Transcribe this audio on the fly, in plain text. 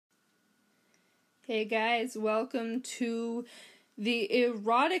Hey guys, welcome to the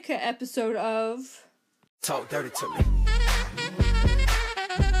erotica episode of Talk Dirty to Me.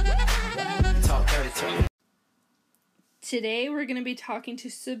 Talk Dirty to Me. Today we're going to be talking to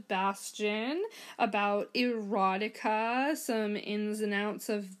Sebastian about erotica, some ins and outs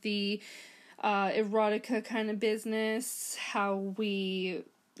of the erotica kind of business, how we,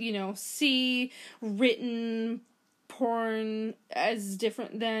 see written porn as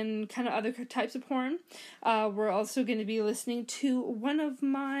different than kind of other types of porn. We're also going to be listening to one of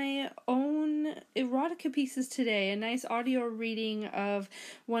my own erotica pieces today, a nice audio reading of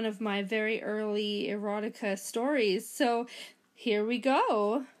one of my very early erotica stories. So here we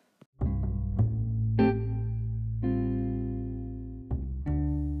go.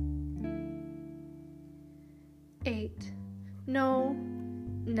 Eight. No,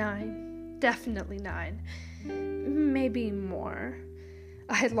 9. Definitely 9. Maybe more.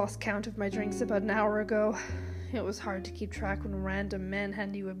 I had lost count of my drinks about an hour ago. It was hard to keep track when random men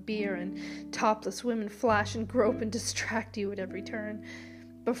hand you a beer and topless women flash and grope and distract you at every turn.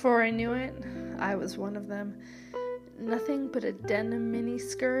 Before I knew it, I was one of them. Nothing but a denim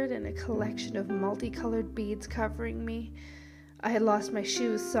miniskirt and a collection of multicolored beads covering me. I had lost my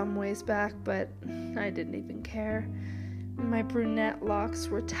shoes some ways back, but I didn't even care. My brunette locks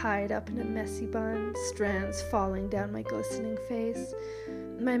were tied up in a messy bun, strands falling down my glistening face.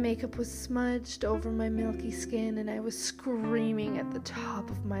 My makeup was smudged over my milky skin, and I was screaming at the top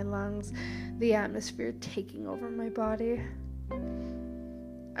of my lungs, the atmosphere taking over my body.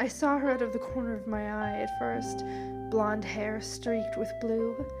 I saw her out of the corner of my eye at first, blonde hair streaked with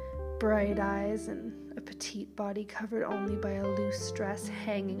blue, bright eyes, and a petite body covered only by a loose dress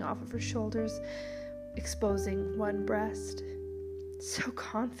hanging off of her shoulders, exposing one breast. So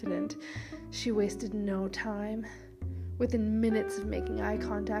confident, she wasted no time. Within minutes of making eye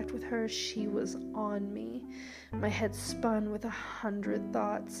contact with her, she was on me. My head spun with 100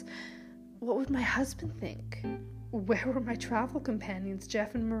 thoughts. What would my husband think? Where were my travel companions,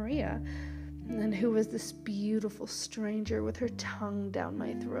 Jeff and Maria? And who was this beautiful stranger with her tongue down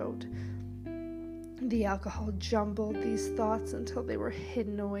my throat? The alcohol jumbled these thoughts until they were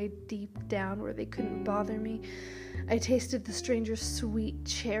hidden away deep down where they couldn't bother me. I tasted the stranger's sweet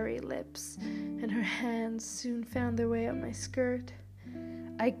cherry lips, and her hands soon found their way up my skirt.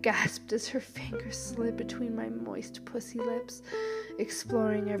 I gasped as her fingers slid between my moist pussy lips,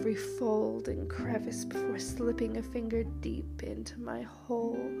 exploring every fold and crevice before slipping a finger deep into my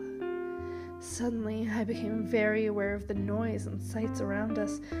hole. Suddenly, I became very aware of the noise and sights around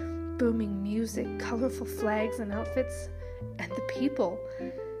us. Booming music, colorful flags and outfits, and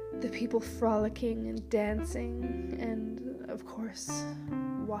the people frolicking and dancing, and, of course,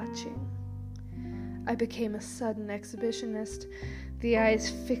 watching. I became a sudden exhibitionist, the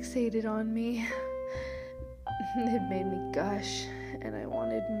eyes fixated on me. It made me gush, and I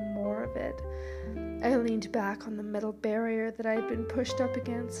wanted more of it. I leaned back on the metal barrier that I had been pushed up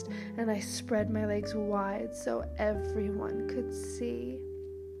against, and I spread my legs wide so everyone could see.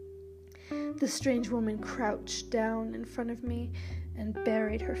 The strange woman crouched down in front of me and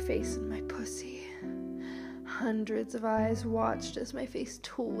buried her face in my pussy. Hundreds of eyes watched as my face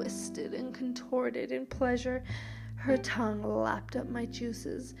twisted and contorted in pleasure. Her tongue lapped up my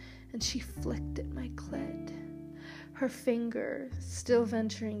juices, and she flicked at my clit, her finger still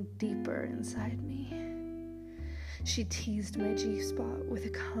venturing deeper inside me. She teased my G-spot with a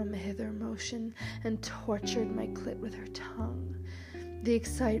come-hither motion and tortured my clit with her tongue. The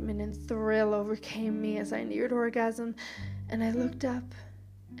excitement and thrill overcame me as I neared orgasm, and I looked up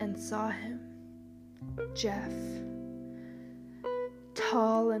and saw him. Jeff.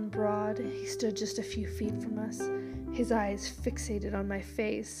 Tall and broad, he stood just a few feet from us, his eyes fixated on my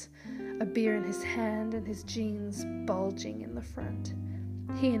face, a beer in his hand and his jeans bulging in the front.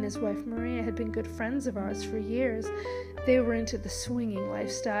 He and his wife Maria had been good friends of ours for years. They were into the swinging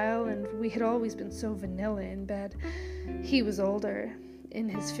lifestyle, and we had always been so vanilla in bed. He was older, in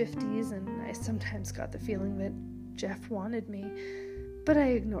his 50s, and I sometimes got the feeling that Jeff wanted me, but I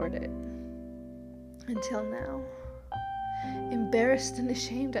ignored it. Until now. Embarrassed and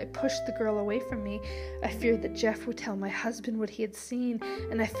ashamed, I pushed the girl away from me. I feared that Jeff would tell my husband what he had seen,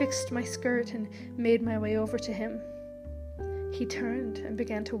 and I fixed my skirt and made my way over to him. He turned and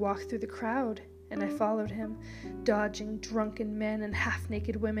began to walk through the crowd, and I followed him, dodging drunken men and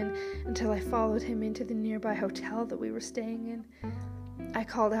half-naked women until I followed him into the nearby hotel that we were staying in. I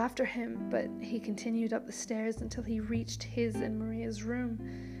called after him, but he continued up the stairs until he reached his and Maria's room.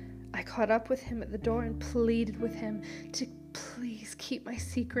 I caught up with him at the door and pleaded with him to please keep my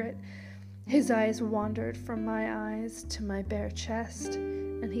secret. His eyes wandered from my eyes to my bare chest,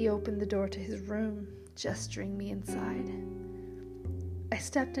 and he opened the door to his room, gesturing me inside. I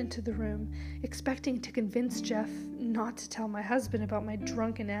stepped into the room, expecting to convince Jeff not to tell my husband about my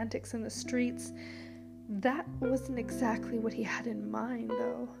drunken antics in the streets. That wasn't exactly what he had in mind,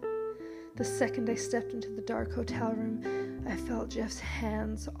 though. The second I stepped into the dark hotel room, I felt Jeff's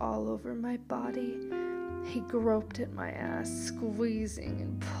hands all over my body. He groped at my ass, squeezing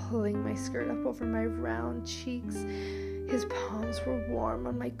and pulling my skirt up over my round cheeks. His palms were warm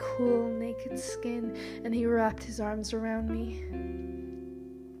on my cool, naked skin, and he wrapped his arms around me.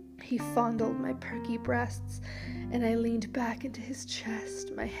 He fondled my perky breasts, and I leaned back into his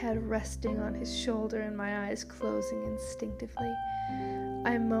chest, my head resting on his shoulder and my eyes closing instinctively.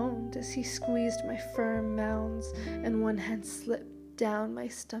 I moaned as he squeezed my firm mounds, and one hand slipped down my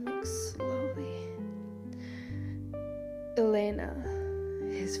stomach slowly. Elena,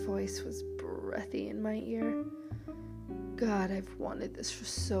 his voice was breathy in my ear. God, I've wanted this for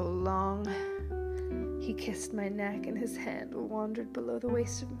so long. He kissed my neck, and his hand wandered below the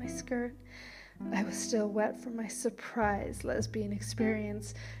waist of my skirt. I was still wet from my surprise lesbian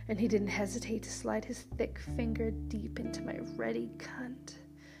experience, and he didn't hesitate to slide his thick finger deep into my ready cunt.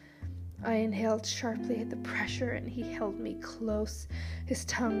 I inhaled sharply at the pressure, and he held me close, his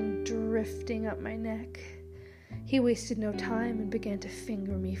tongue drifting up my neck. He wasted no time and began to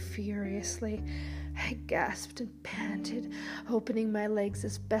finger me furiously. I gasped and panted, opening my legs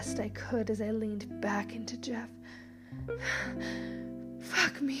as best I could as I leaned back into Jeff.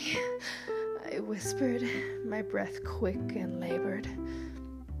 "Fuck me," I whispered, my breath quick and labored.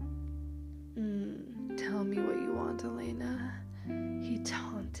 Tell me what you want, Elena," he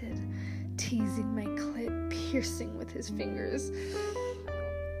taunted, teasing my clit, piercing with his fingers.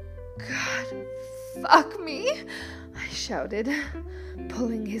 "God, fuck me," I shouted,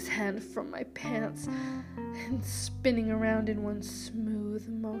 pulling his hand from my pants and spinning around in one smooth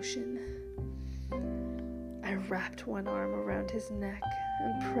motion. I wrapped one arm around his neck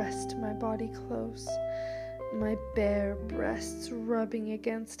and pressed my body close, my bare breasts rubbing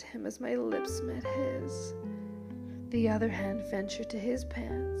against him as my lips met his. The other hand ventured to his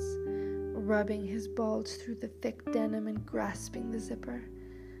pants, rubbing his bulge through the thick denim and grasping the zipper.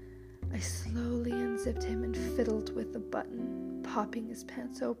 I slowly unzipped him and fiddled with the button, popping his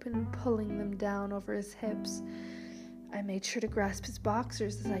pants open and pulling them down over his hips. I made sure to grasp his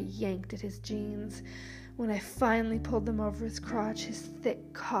boxers as I yanked at his jeans. When I finally pulled them over his crotch, his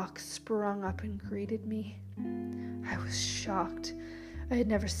thick cock sprung up and greeted me. I was shocked. I had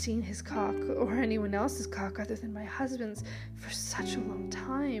never seen his cock, or anyone else's cock other than my husband's, for such a long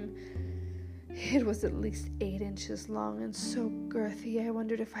time. It was at least 8 inches long and so girthy I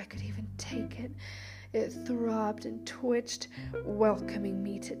wondered if I could even take it. It throbbed and twitched, welcoming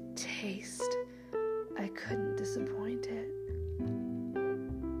me to taste. I couldn't disappoint it.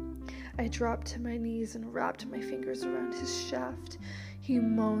 I dropped to my knees and wrapped my fingers around his shaft. He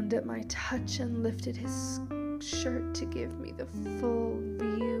moaned at my touch and lifted his shirt to give me the full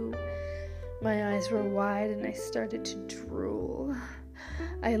view. My eyes were wide and I started to drool.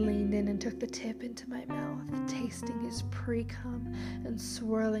 I leaned in and took the tip into my mouth, tasting his pre-cum and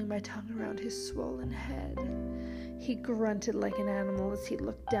swirling my tongue around his swollen head. He grunted like an animal as he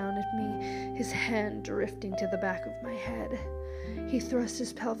looked down at me, his hand drifting to the back of my head. He thrust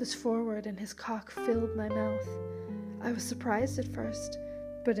his pelvis forward and his cock filled my mouth. I was surprised at first,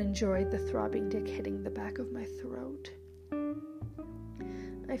 but enjoyed the throbbing dick hitting the back of my throat.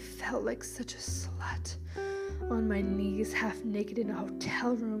 I felt like such a slut, on my knees, half naked in a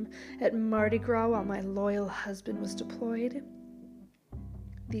hotel room at Mardi Gras while my loyal husband was deployed.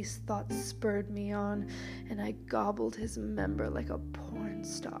 These thoughts spurred me on, and I gobbled his member like a porn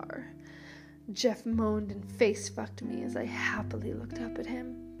star. Jeff moaned and face-fucked me as I happily looked up at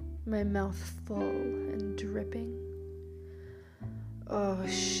him, my mouth full and dripping. "Oh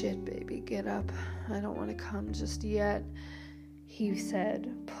shit, baby, get up. I don't want to come just yet," he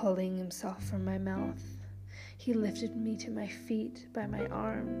said, pulling himself from my mouth. He lifted me to my feet by my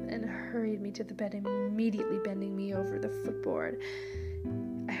arm and hurried me to the bed, immediately bending me over the footboard.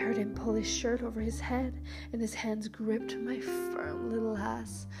 I heard him pull his shirt over his head, and his hands gripped my firm little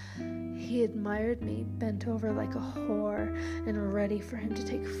ass. He admired me, bent over like a whore, and ready for him to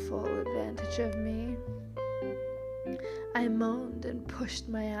take full advantage of me. I moaned and pushed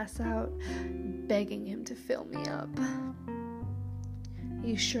my ass out, begging him to fill me up.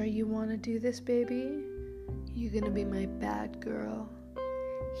 "You sure you want to do this, baby? You gonna be my bad girl?"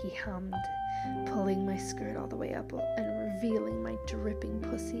 he hummed, pulling my skirt all the way up and revealing my dripping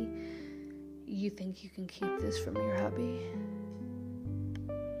pussy. "You think you can keep this from your hubby?"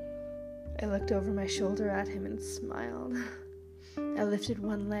 I looked over my shoulder at him and smiled. I lifted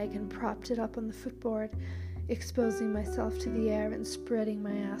one leg and propped it up on the footboard, exposing myself to the air and spreading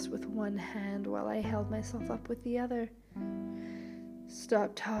my ass with one hand while I held myself up with the other.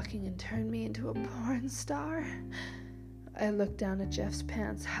 Stop talking and turn me into a porn star. I looked down at Jeff's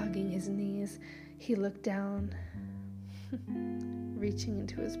pants, hugging his knees. He looked down, reaching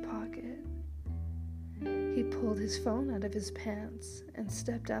into his pocket. He pulled his phone out of his pants and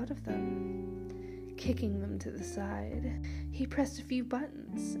stepped out of them, kicking them to the side. He pressed a few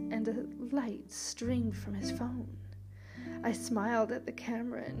buttons, and a light streamed from his phone. I smiled at the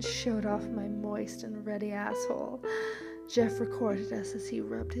camera and showed off my moist and ready asshole. Jeff recorded us as he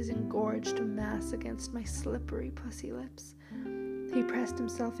rubbed his engorged mass against my slippery pussy lips. He pressed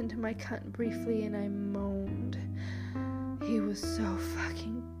himself into my cunt briefly, and I moaned. He was so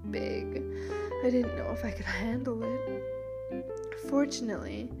fucking big. I didn't know if I could handle it.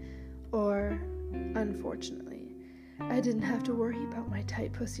 Fortunately, or unfortunately, I didn't have to worry about my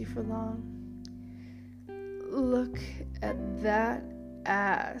tight pussy for long. Look at that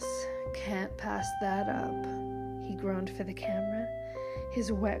ass. Can't pass that up, he groaned for the camera.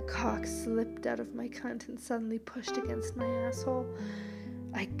 His wet cock slipped out of my cunt and suddenly pushed against my asshole.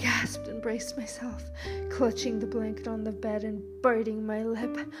 I gasped and braced myself, clutching the blanket on the bed and biting my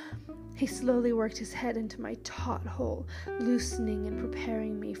lip. He slowly worked his head into my taut hole, loosening and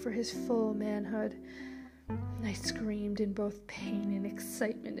preparing me for his full manhood. I screamed in both pain and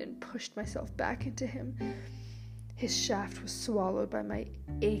excitement and pushed myself back into him. His shaft was swallowed by my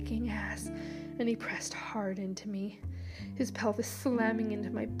aching ass, and he pressed hard into me, his pelvis slamming into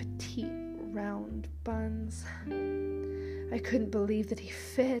my petite, round buns. I couldn't believe that he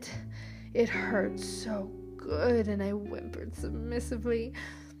fit. It hurt so good, and I whimpered submissively.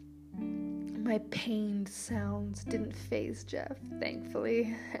 My pained sounds didn't faze Jeff,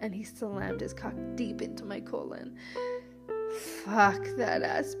 thankfully, and he slammed his cock deep into my colon. Fuck that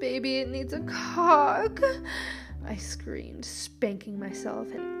ass, baby, it needs a cock, I screamed, spanking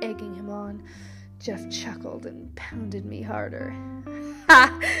myself and egging him on. Jeff chuckled and pounded me harder.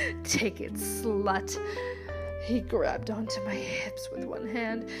 Ha! Take it, slut! He grabbed onto my hips with one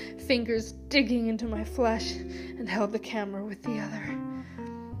hand, fingers digging into my flesh, and held the camera with the other.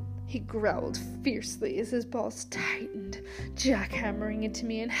 He growled fiercely as his balls tightened, jackhammering into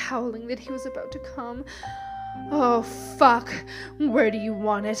me and howling that he was about to come. Oh, fuck! Where do you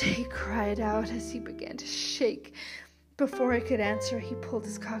want it? He cried out as he began to shake. Before I could answer, he pulled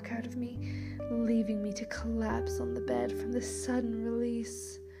his cock out of me, leaving me to collapse on the bed from the sudden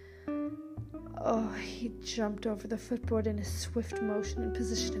release. Oh, he jumped over the footboard in a swift motion and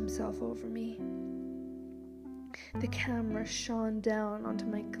positioned himself over me. The camera shone down onto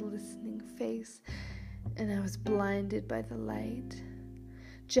my glistening face, and I was blinded by the light.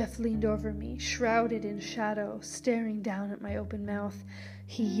 Jeff leaned over me, shrouded in shadow, staring down at my open mouth.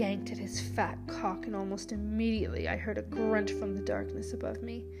 He yanked at his fat cock, and almost immediately I heard a grunt from the darkness above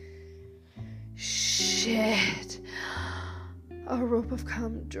me. Shit! A rope of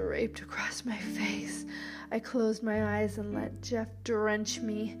cum draped across my face. I closed my eyes and let Jeff drench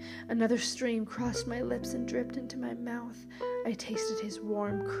me. Another stream crossed my lips and dripped into my mouth. I tasted his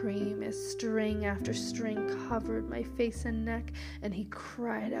warm cream as string after string covered my face and neck, and he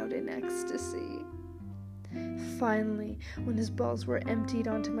cried out in ecstasy. Finally, when his balls were emptied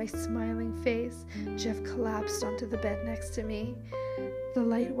onto my smiling face, Jeff collapsed onto the bed next to me. The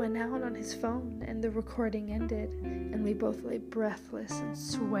light went out on his phone, and the recording ended, and we both lay breathless and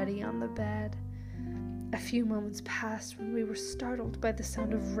sweaty on the bed. A few moments passed when we were startled by the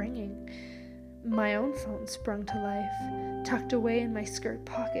sound of ringing. My own phone sprung to life, tucked away in my skirt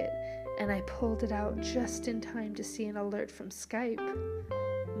pocket, and I pulled it out just in time to see an alert from Skype.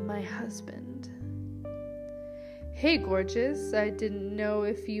 My husband. Hey, gorgeous. I didn't know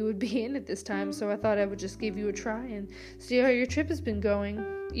if you would be in at this time, so I thought I would just give you a try and see how your trip has been going.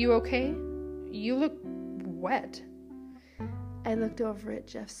 You okay? You look wet. I looked over at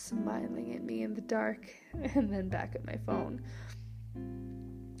Jeff smiling at me in the dark, and then back at my phone.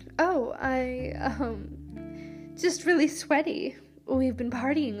 Oh, just really sweaty. We've been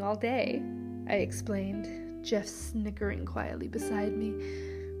partying all day, I explained, Jeff snickering quietly beside me.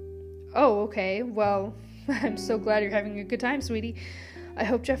 Oh, okay, well, I'm so glad you're having a good time, sweetie. I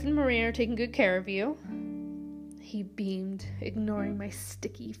hope Jeff and Maria are taking good care of you. He beamed, ignoring my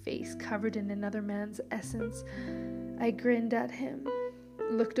sticky face covered in another man's essence. I grinned at him,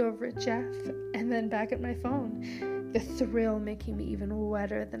 looked over at Jeff, and then back at my phone, the thrill making me even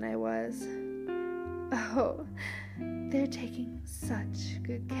wetter than I was. Oh, they're taking such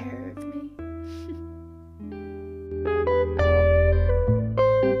good care of me.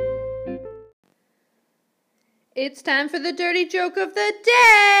 It's time for the dirty joke of the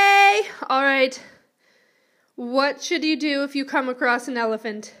day! Alright. What should you do if you come across an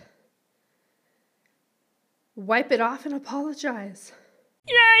elephant? Wipe it off and apologize.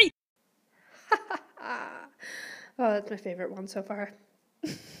 Yay! Oh, that's my favorite one so far.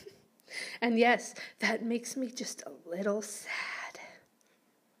 And yes, that makes me just a little sad.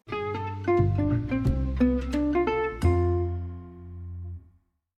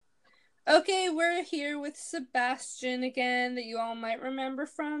 Okay, we're here with Sebastian again, that you all might remember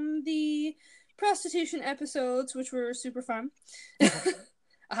from the prostitution episodes, which were super fun.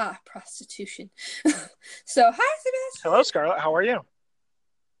 Prostitution. So, hi, Sebastian. Hello, Scarlett. How are you?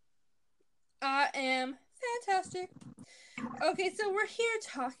 I am fantastic. Okay, so we're here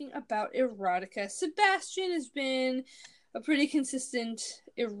talking about erotica. Sebastian has been a pretty consistent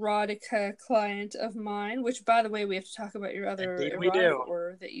erotica client of mine, which, by the way, we have to talk about your other erotic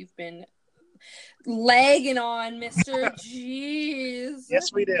horror that you've been lagging on, Mr. Jeez.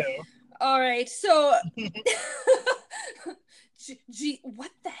 Yes, we do. All right, so...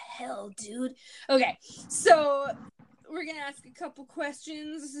 what the hell, dude? Okay, so we're going to ask a couple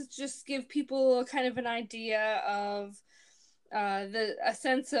questions, just give people kind of an idea of a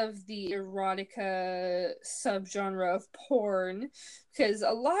sense of the erotica subgenre of porn, because a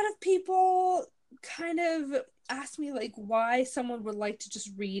lot of people kind of ask me like why someone would like to just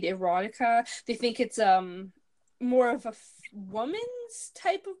read erotica. They think it's more of a woman's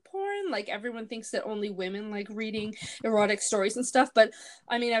type of porn. Like everyone thinks that only women like reading erotic stories and stuff, but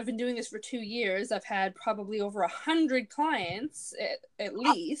I mean, I've been doing this for 2 years. I've had probably over 100 clients at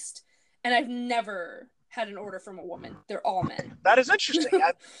least, and I've never had an order from a woman. They're all men. That is interesting.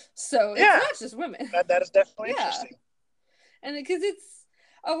 So it's not just women. That is definitely interesting. And because it's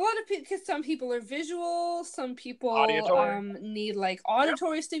a lot of people, because some people are visual, some people need like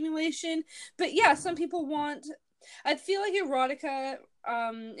auditory stimulation, but yeah, some people want. I feel like erotica,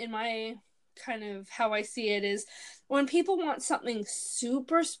 in my kind of how I see it, is when people want something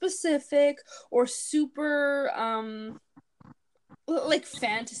super specific or super like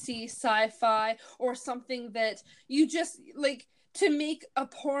fantasy, sci-fi, or something that you just like. To make a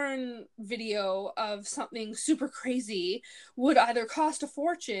porn video of something super crazy would either cost a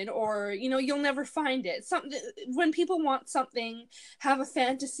fortune or, you'll never find it. When people want something, have a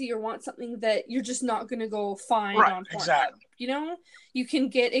fantasy or want something that you're just not going to go find on Pornhub. Exactly. You can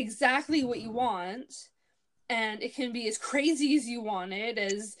get exactly what you want, and it can be as crazy as you want it,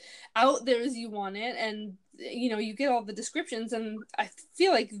 as out there as you want it, and, you get all the descriptions, and I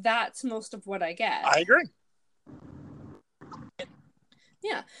feel like that's most of what I get. I agree.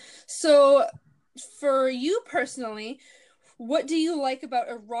 Yeah. So, for you personally, what do you like about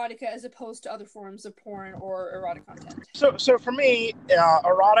erotica as opposed to other forms of porn or erotic content? So for me,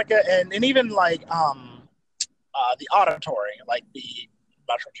 erotica and even like the auditory, like I'm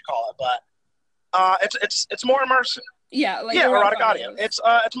not sure what you call it, but it's more immersive. Yeah, like erotic audio. It's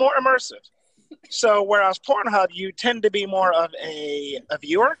more immersive. So whereas Pornhub, you tend to be more of a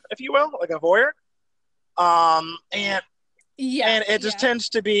viewer, if you will, like a voyeur, and it just tends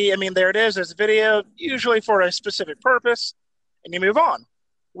to be, I mean, there it is, there's a video, usually for a specific purpose, and you move on.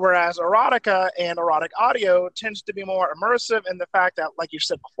 Whereas erotica and erotic audio tends to be more immersive in the fact that, like you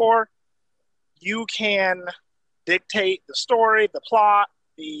said before, you can dictate the story, the plot,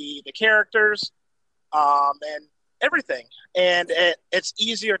 the characters, and everything. And it's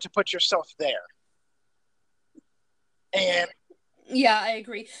easier to put yourself there. And yeah, I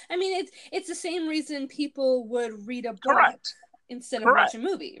agree. I mean, it's the same reason people would read a book instead of watch a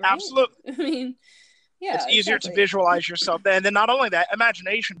movie, right? Absolutely. I mean, yeah. It's easier to visualize yourself. And then not only that,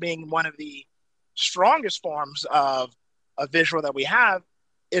 imagination being one of the strongest forms of a visual that we have,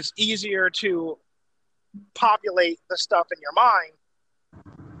 it's easier to populate the stuff in your mind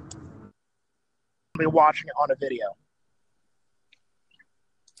by watching it on a video.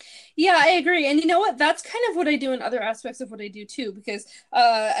 Yeah, I agree. And you know what? That's kind of what I do in other aspects of what I do too, because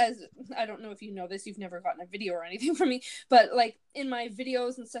as I don't know if you know this, you've never gotten a video or anything from me, but like in my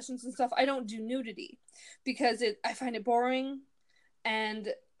videos and sessions and stuff, I don't do nudity because I find it boring, and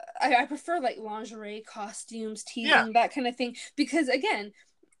I prefer like lingerie, costumes, teasing, that kind of thing, because again,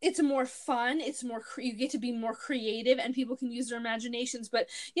 it's more fun, it's more you get to be more creative, and people can use their imaginations. But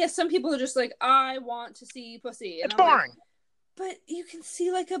yeah, some people are just like, I want to see pussy. And it's boring. But you can see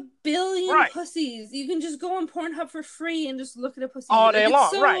like 1 billion pussies. You can just go on Pornhub for free and just look at a pussy all day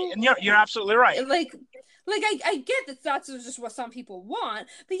long, right? And you're absolutely right. Like I get that that's just what some people want,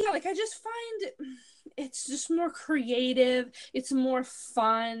 but yeah, like I just find it's just more creative. It's more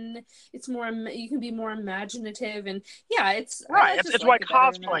fun. It's more you can be more imaginative, and yeah, it's right. It's why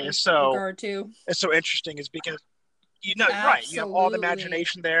cosplay is so interesting, is because You know, right? You have all the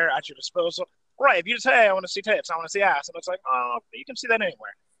imagination there at your disposal. Right? If you just say, "Hey, I want to see tits, I want to see ass," and it's like, oh, you can see that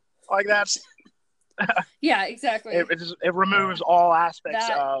anywhere. Like that's Yeah, exactly. It removes all aspects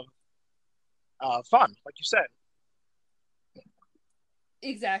of fun, like you said.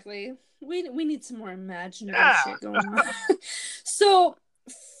 Exactly. We need some more imaginative Yeah. shit going on. So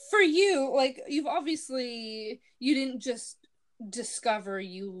for you, like you didn't just discover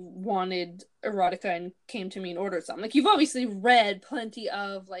you wanted erotica and came to me and ordered something. Like you've obviously read plenty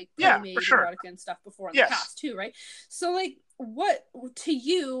of like pre-made erotica and stuff before in the past too, right? So like what to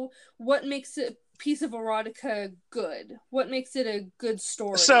you, what makes a piece of erotica good? What makes it a good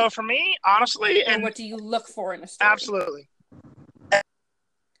story? So for me, honestly, or what do you look for in a story? Absolutely.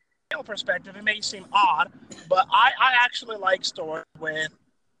 Perspective, it may seem odd, but I actually like stories with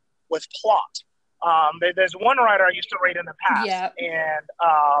plot. There's one writer I used to read in the past, and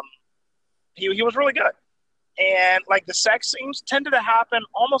he was really good. And like the sex scenes tended to happen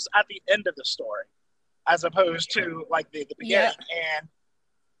almost at the end of the story, as opposed to like the beginning. And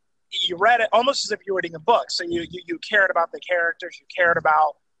you read it almost as if you're reading a book. So you cared about the characters, you cared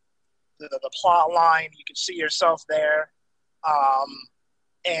about the plot line, you could see yourself there.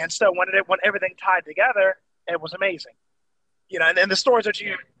 And so when everything tied together, it was amazing. You know, and the stories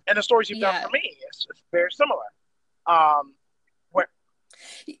you've done for me, it's very similar.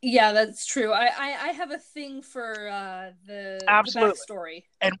 Yeah, that's true. I have a thing for the backstory,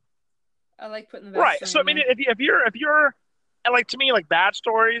 and I like putting the backstory. Right. So I mean, if you're and like to me, like bad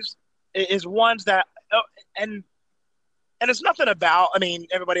stories is ones that and it's nothing about. I mean,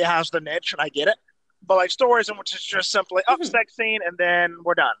 everybody has the niche, and I get it. But like stories in which it's just simply sex scene and then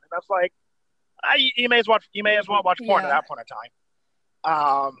we're done. And that's like you may as well watch porn at that point in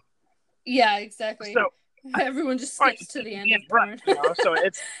time. Yeah, exactly. So everyone just skips to the end of porn. Right, you know, so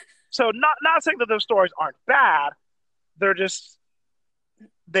it's not saying that those stories aren't bad. They're just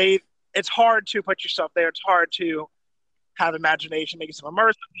it's hard to put yourself there. It's hard to have imagination, make yourself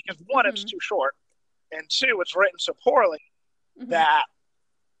immersive because one, it's too short, and two, it's written so poorly that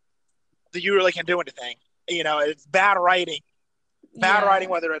you really can't do anything. You know, it's bad writing. Bad writing,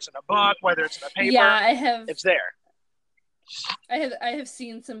 whether it's in a book, whether it's in a paper. Yeah, it's there. I have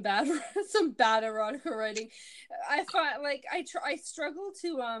seen some bad erotica writing. I find like I struggle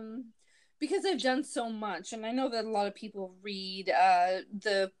to because I've done so much, and I know that a lot of people read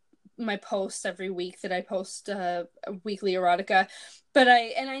my posts every week that I post a weekly erotica, but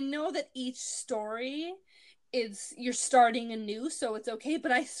I know that each story you're starting anew, so it's okay,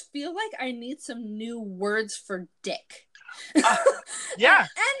 but I feel like I need some new words for dick. Yeah. and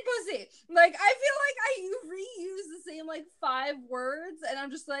pussy. Like I feel like I reuse the same like 5 words, and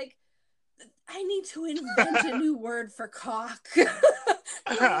I'm just like, I need to invent a new word for cock.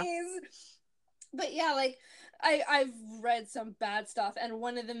 Please. But yeah, like I've read some bad stuff, and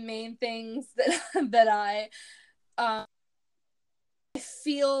one of the main things that I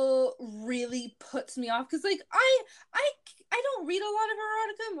feel really puts me off, because like I don't read a lot of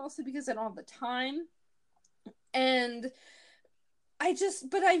erotica, mostly because I don't have the time, and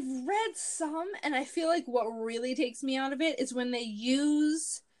but I've read some, and I feel like what really takes me out of it is when they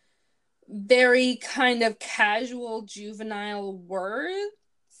use very kind of casual juvenile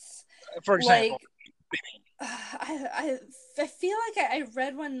words. For example, like, I feel like I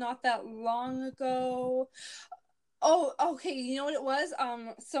read one not that long ago. Oh, okay. You know what it was?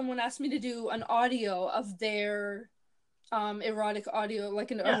 Someone asked me to do an audio of their erotic audio,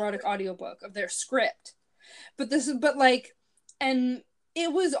 like an erotic audiobook of their script. But and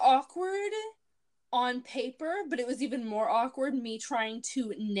it was awkward on paper, but it was even more awkward me trying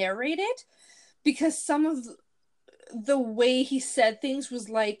to narrate it, because some of the way he said things was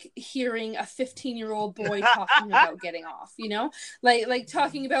like hearing a 15-year-old boy talking about getting off, you know, like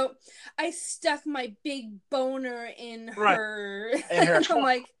talking about, I stuck my big boner in her, and I'm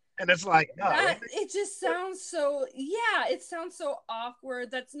like, and it's like, no, it just sounds so, it sounds so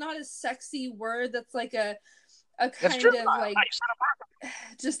awkward. That's not a sexy word. That's like a kind of like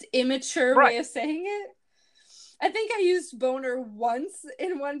just immature way of saying it. I think I used boner once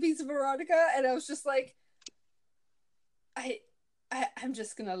in one piece of erotica, and I was just like, I'm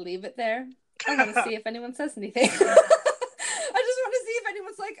just gonna leave it there. I want to see if anyone says anything. I just want to see if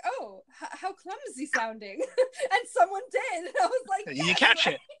anyone's like, oh, how clumsy sounding. And someone did, and I was like, yes, you catch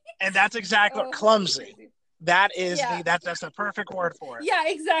it, and that's exactly clumsy. That is that's the perfect word for it. Yeah,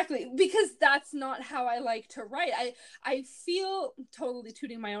 exactly. Because that's not how I like to write. I feel, totally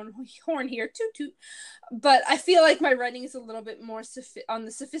tooting my own horn here, toot toot, but I feel like my writing is a little bit more on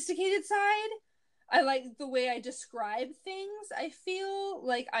the sophisticated side. I like the way I describe things. I feel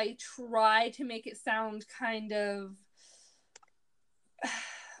like I try to make it sound kind of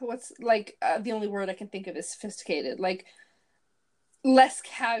what's like the only word I can think of is sophisticated, like less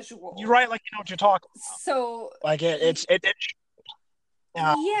casual. You write like you know what you're talking about. So Like yeah,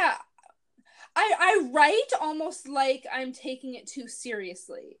 I write almost like I'm taking it too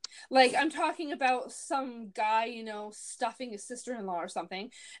seriously. Like I'm talking about some guy, you know, stuffing his sister-in-law or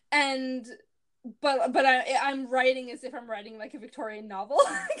something, and but I'm writing as if I'm writing like a Victorian novel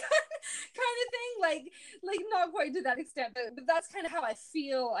kind of thing, like not quite to that extent, but that's kind of how I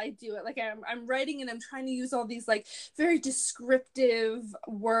feel I do it. Like I'm writing and I'm trying to use all these like very descriptive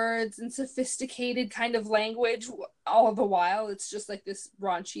words and sophisticated kind of language, all the while it's just like this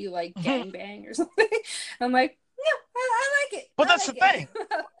raunchy like gangbang or something. I'm like, no, I like it. But that's like the thing.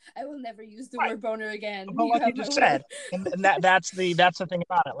 I will never use the Right. word boner again. But like you just said, and that's the thing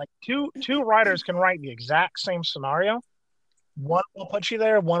about it. Like two writers can write the exact same scenario. One will put you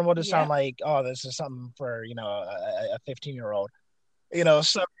there. One will just sound like, oh, this is something for a 15-year-old. You know,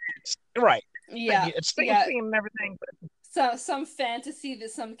 so it's right. It's theme and everything. But so some fantasy that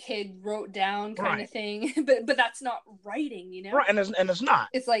some kid wrote down kind of thing, but that's not writing, you know. Right, and it's not.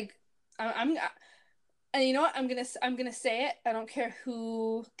 It's like I'm and you know what? I'm gonna say it. I don't care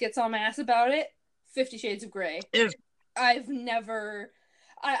who gets on my ass about it. 50 Shades of Grey. I've never,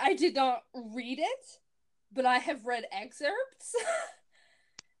 I did not read it, but I have read excerpts,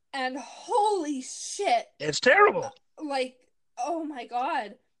 and holy shit, it's terrible. Like, oh my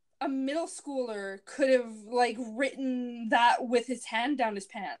god, a middle schooler could have like written that with his hand down his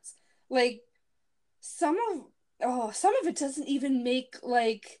pants. Like, some of it doesn't even make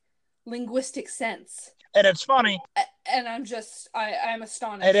like linguistic sense. And it's funny. And I'm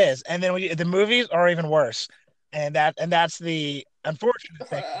astonished. It is. And then the movies are even worse. And that's the unfortunate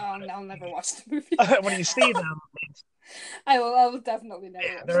thing. I'll never watch the movie. When you see them, I will definitely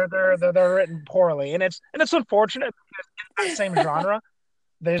never. They're written poorly, and it's unfortunate because in that same genre,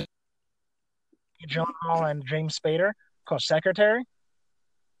 there's John Hall and James Spader called Secretary.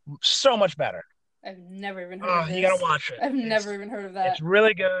 So much better. I've never even heard of this. You gotta watch it. I've never even heard of that. It's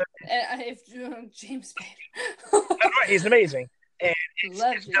really good. If James Spader. He's amazing. And I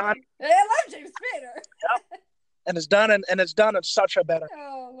love James Spader. Yep. And it's done in such a better.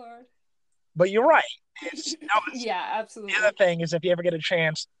 Oh Lord. But you're right. Yeah, absolutely. The other thing is, if you ever get a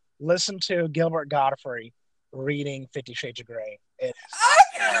chance, listen to Gilbert Gottfried reading 50 Shades of Grey.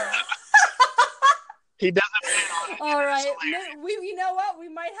 He does it. All right, you know what? We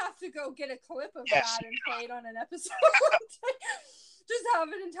might have to go get a clip of that and play it on an episode. Just have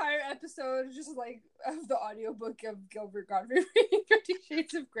an entire episode, just like of the audiobook of Gilbert Gottfried reading 50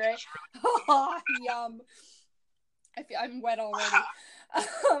 Shades of Grey. Oh, yum! I'm wet already.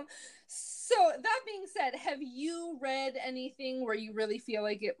 So that being said, have you read anything where you really feel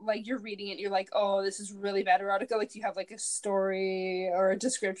like it, like you're reading it, you're like, oh, this is really bad erotica? Like, do you have like a story or a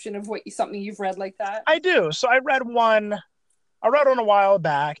description of something you've read like that? I do. So I read one a while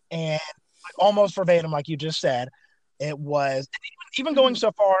back, and almost verbatim, like you just said, it was even going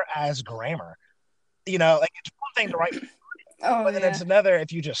so far as grammar. You know, like it's one thing to write, but then it's another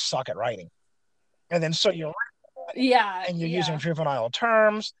if you just suck at writing, and then so you're and you're using juvenile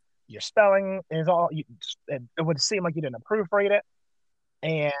terms. Your spelling is all. It would seem like you didn't proofread it,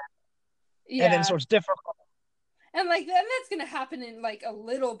 and then so it's difficult. And like, and that's gonna happen in like a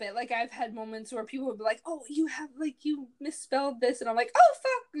little bit. Like I've had moments where people would be like, "Oh, you misspelled this," and I'm like, "Oh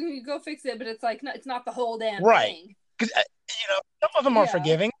fuck, you go fix it." But it's like, no, it's not the whole damn thing. Because some of them are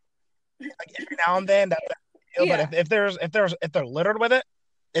forgiving, like every now and then. But if they're littered with it,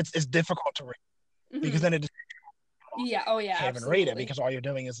 it's difficult to read because then it just can't even read it because all you're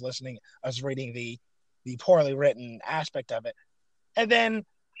doing is reading the poorly written aspect of it. And then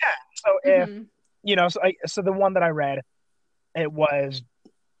so the one that I read, it was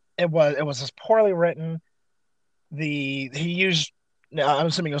this poorly written. He used, I'm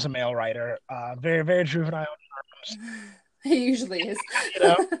assuming it was a male writer, very very juvenile terms. He usually is.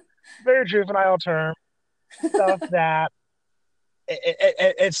 Very juvenile term stuff that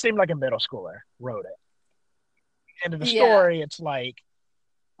it seemed like a middle schooler wrote it. End of the story, it's like,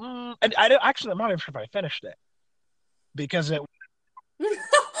 and I'm not even sure if I finished it because it.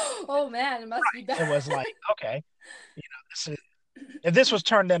 Oh man, it must be bad. It was like, okay, if this was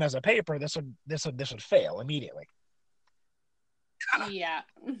turned in as a paper, this would fail immediately. Yeah.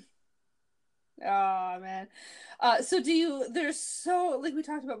 Oh man. So there's so, like we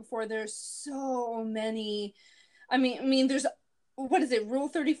talked about before, there's so many. I mean, there's, what is it, Rule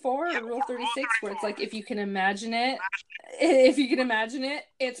 34 or Rule 36, where it's like, if you can imagine it,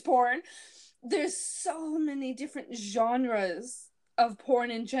 it's porn. There's so many different genres of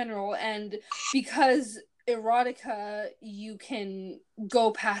porn in general, and because erotica, you can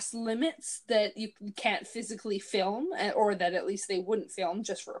go past limits that you can't physically film, or that at least they wouldn't film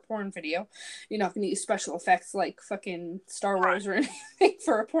just for a porn video. You're not going to use special effects like fucking Star Wars or anything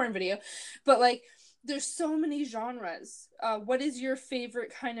for a porn video. But, like, there's so many genres. What is your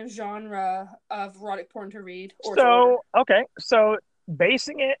favorite kind of genre of erotic porn to read or to order? Okay. So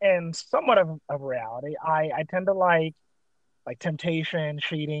basing it in somewhat of reality, I tend to like temptation,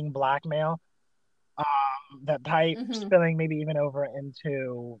 cheating, blackmail, that type, Mm-hmm. spilling maybe even over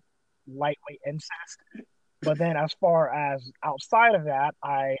into lightweight incest. But then as far as outside of that,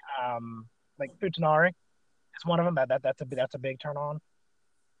 I like Futanari is one of them. That's a big turn on.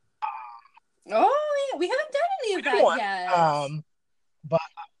 Oh, yeah, we haven't done any We of did that one. yet. But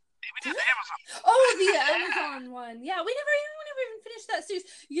we did the Amazon. Oh, the Amazon one. Yeah, we never even finished that series.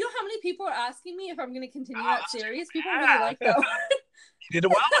 You know how many people are asking me if I'm going to continue that series? People really like that one. You did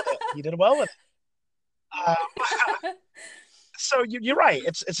well with it. You did well with it. So you're right.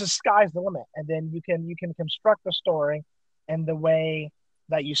 It's the sky's the limit, and then you can construct the story in the way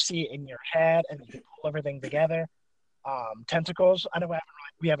that you see it in your head, and you can pull everything together. Tentacles. I know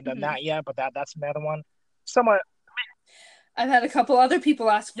we haven't done Mhm. that yet, but that's another one. Somewhat, I've had a couple other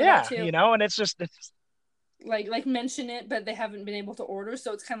people ask for yeah, that too. and it's just Like mention it, but they haven't been able to order.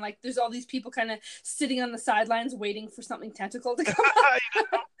 So it's kind of like there's all these people kind of sitting on the sidelines waiting for something tentacle to come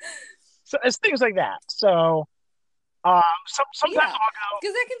up. so it's things like that. So sometimes Yeah, I'll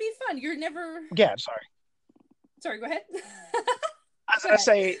because that can be fun. You're never. go. Yeah, sorry. Sorry, go ahead. I was Go gonna ahead.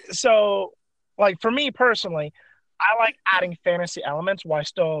 say so. Like for me personally, I like adding fantasy elements while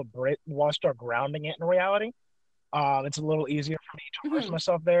still grounding it in reality. It's a little easier for me to immerse Mhm.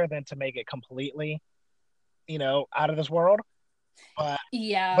 myself there than to make it completely, out of this world. But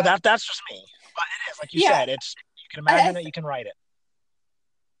Yeah, that's just me. But it is like you yeah. said. It's you can I imagine it, you can write it.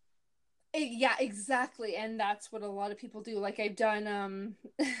 Yeah, exactly. And that's what a lot of people do. Like I've done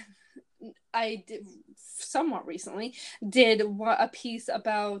I did somewhat recently did a piece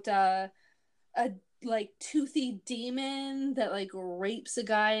about a like toothy demon that like rapes a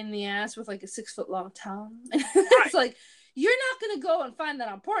guy in the ass with like a 6 foot long tongue. It's Right. like you're not gonna go and find that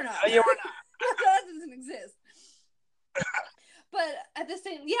on Pornhub. You are That doesn't exist. But at the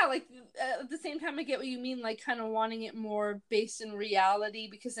same, yeah, like at the same time, I get what you mean, like kind of wanting it more based in reality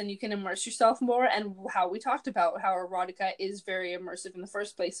because then you can immerse yourself more. And how we talked about how erotica is very immersive in the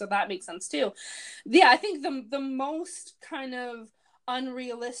first place, so that makes sense too. Yeah, I think the most kind of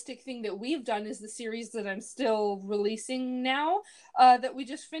unrealistic thing that we've done is the series that I'm still releasing now, that we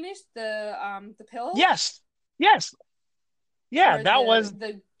just finished, the pill, yes, yes, yeah. where That was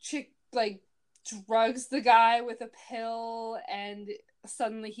the chick like drugs the guy with a pill and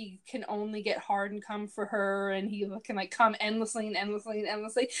suddenly he can only get hard and come for her and he can like come endlessly and endlessly and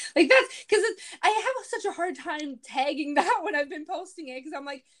endlessly, like that's because I have such a hard time tagging that when I've been posting it because I'm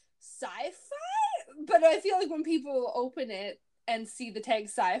like sci-fi, but I feel like when people open it and see the tag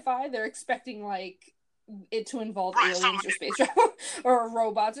sci-fi they're expecting like it to involve right. aliens or space travel or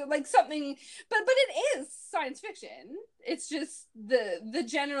robots or like something, but it is science fiction. It's just the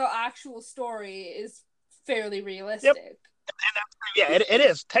general actual story is fairly Yep. realistic. Yeah, it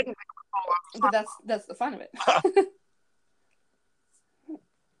is technically. But that's the fun of it.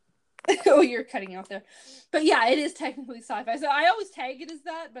 Oh, you're cutting out there. But yeah, it is technically sci-fi. So I always tag it as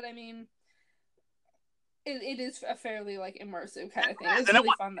that, but I mean it is a fairly like immersive kind of thing. It's really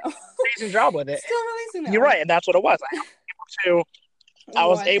fun though. Amazing job with it. Still releasing that You're one. right, and that's what it was. I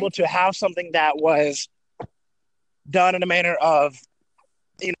was Why, able thank you. to have something that was done in a manner of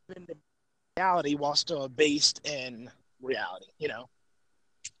in reality while still based in reality.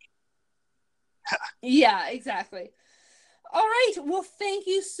 Yeah, exactly. All right. Well, thank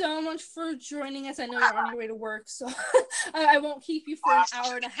you so much for joining us. I know you're on your way to work, so I won't keep you for an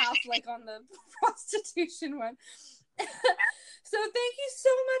hour and a half like on the prostitution one. So thank you so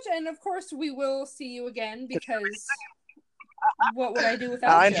much. And of course, we will see you again because what would I do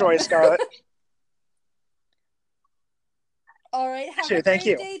without I you? enjoy it, Scarlett. All right. Have Too. a Thank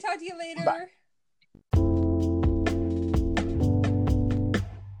great you. day. Talk to you later. Bye.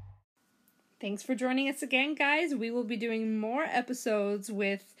 Thanks for joining us again, guys. We will be doing more episodes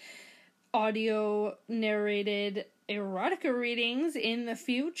with audio narrated erotica readings in the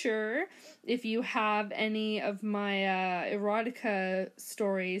future. If you have any of my erotica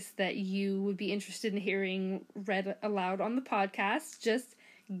stories that you would be interested in hearing read aloud on the podcast, just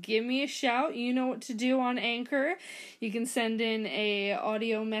give me a shout. You know what to do on Anchor. You can send in a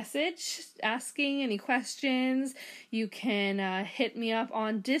audio message asking any questions. You can hit me up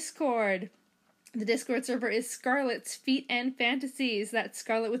on Discord. The Discord server is Scarlett's Feet and Fantasies. That's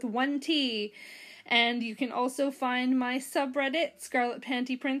Scarlett with one T. And you can also find my subreddit, Scarlet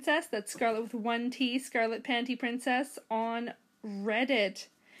Panty Princess, that's Scarlet with 1 T, Scarlet Panty Princess, on Reddit.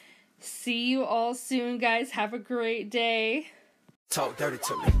 See you all soon, guys. Have a great day. Talk dirty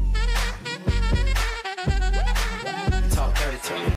to me. Talk dirty to me.